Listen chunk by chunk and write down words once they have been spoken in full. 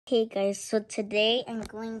Hey guys, so today I'm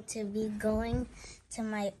going to be going to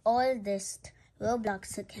my oldest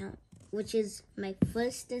Roblox account, which is my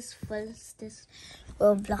firstest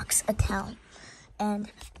Roblox account.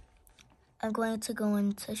 And I'm going to go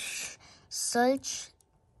into search.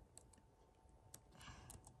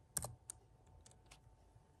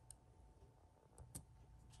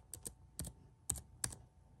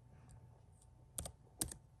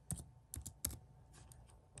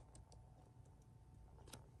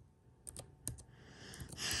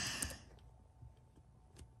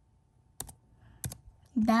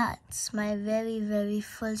 That's my very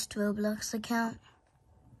first Roblox account.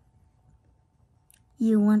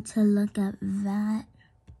 You want to look at that?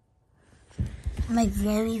 My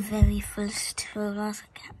very first Roblox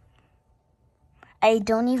account. I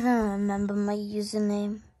don't even remember my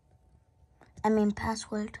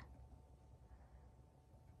password.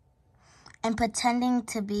 I'm pretending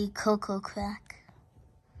to be Coco Crack.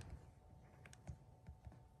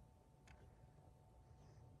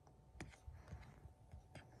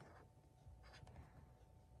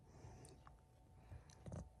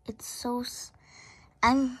 It's so,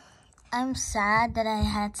 I'm sad that I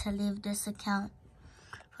had to leave this account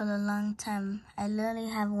for a long time. I literally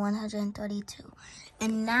have 132.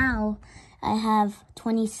 And now I have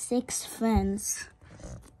 26 friends.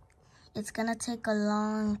 It's gonna take a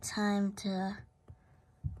long time to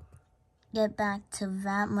get back to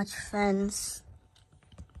that much friends.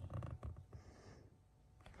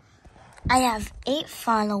 I have 8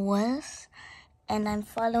 followers and I'm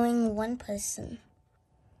following one person.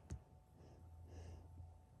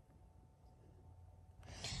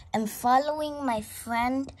 I'm following my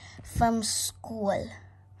friend from school,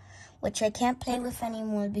 which I can't play with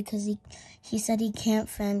anymore because he said he can't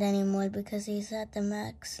friend anymore because he's at the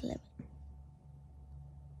max limit.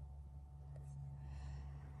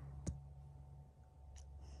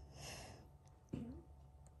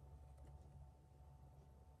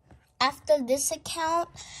 After this account,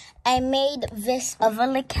 I made this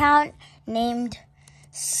other account named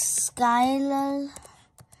Skylar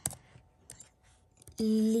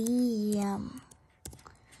Liam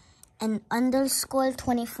and underscore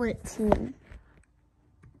 2014.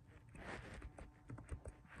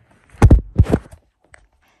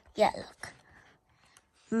 Yeah, look.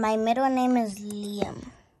 My middle name is Liam.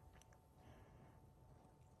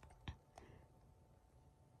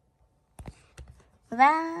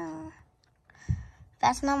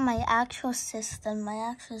 That's not my actual sister. My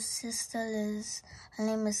actual sister her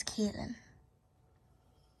name is Caitlin.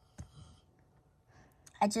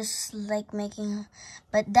 I just like making her.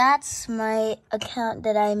 But that's my account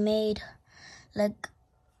that I made, like,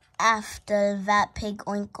 after that pig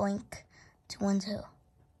oink oink 212.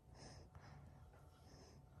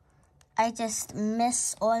 I just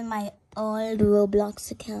miss all my old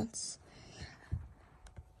Roblox accounts.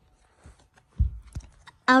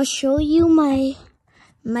 I'll show you my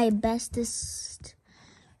bestest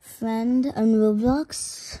friend on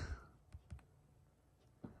Roblox.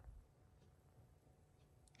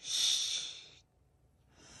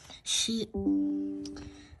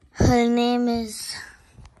 Her name is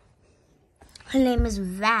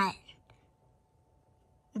Vat.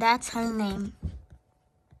 That's her name.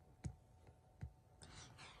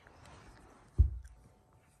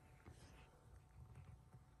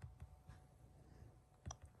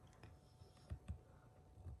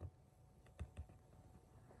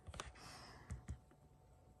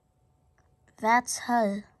 That's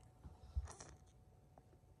her.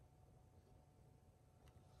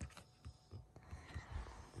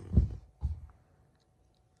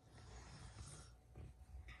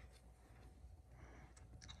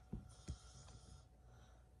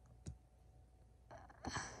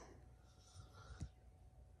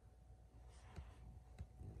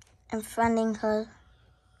 I'm friending her.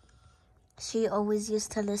 She always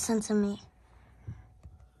used to listen to me.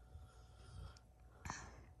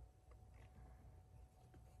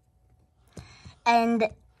 And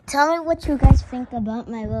tell me what you guys think about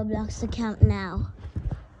my Roblox account now.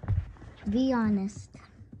 Be honest.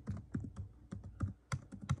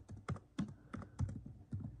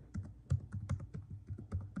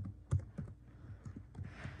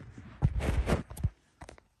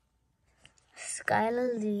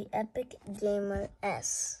 Skylar the Epic Gamer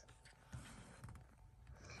S.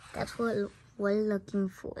 That's what we're looking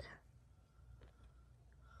for.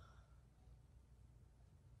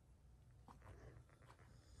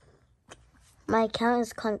 My account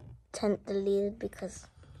is content deleted because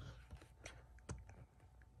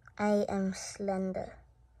I am slender.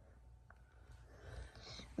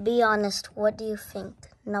 Be honest, what do you think?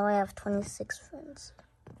 Now I have 26 friends.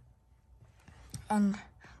 And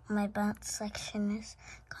my bounce section is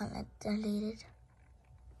kind of deleted.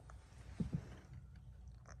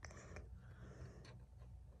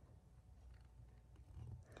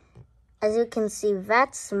 As you can see,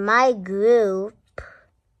 that's my group.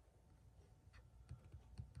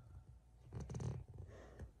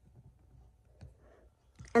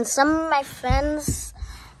 And some of my friends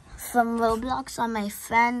from Roblox are my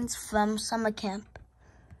friends from summer camp.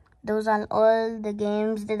 Those are all the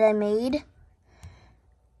games that I made.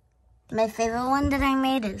 My favorite one that I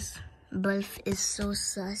made is Bulf is so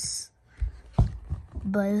sus.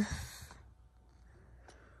 Bulf.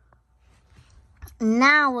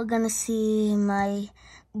 Now we're gonna see my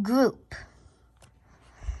group.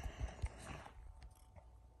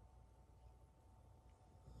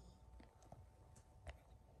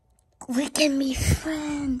 We can be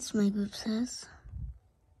friends, my group says.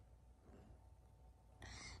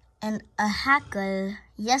 And a hacker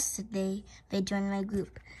yesterday, they joined my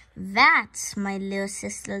group. That's my little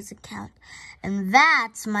sister's account. And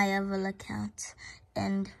that's my other account.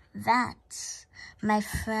 And that's my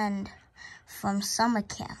friend from summer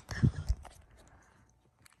camp.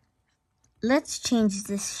 Let's change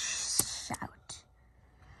this shout.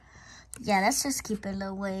 Yeah, let's just keep it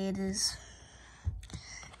the way it is.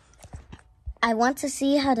 I want to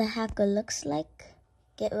see how the hacker looks like.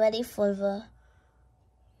 Get ready for the...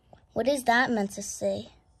 What is that meant to say?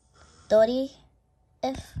 30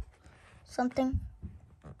 if something?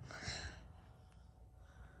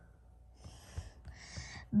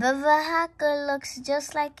 But the hacker looks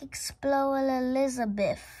just like Explorer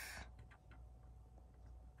Elizabeth.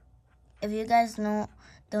 If you guys don't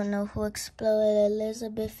know who Explorer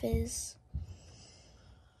Elizabeth is,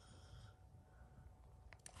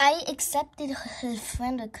 I accepted her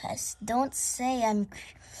friend request. Don't say I'm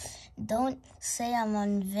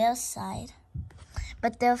on their side.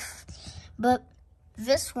 But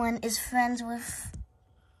this one is friends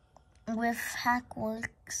with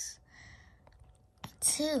Hackworks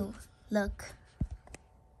too. Look.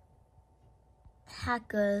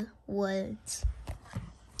 Hacker words.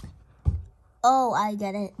 Oh, I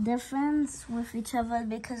get it. They're friends with each other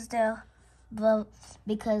because they're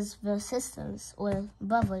sisters or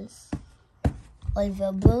brothers or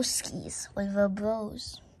they're broskies or they're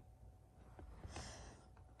bros.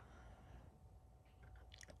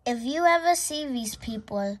 If you ever see these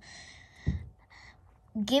people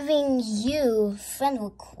giving you friend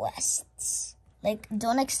requests, like,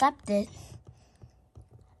 don't accept it.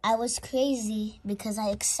 I was crazy because I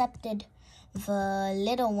accepted the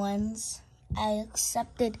little ones. I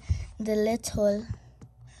accepted the little,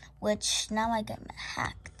 which now I get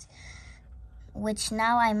hacked. Which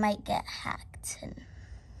now I might get hacked. And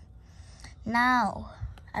now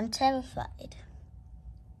I'm terrified.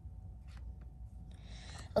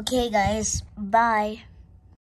 Okay, guys, bye.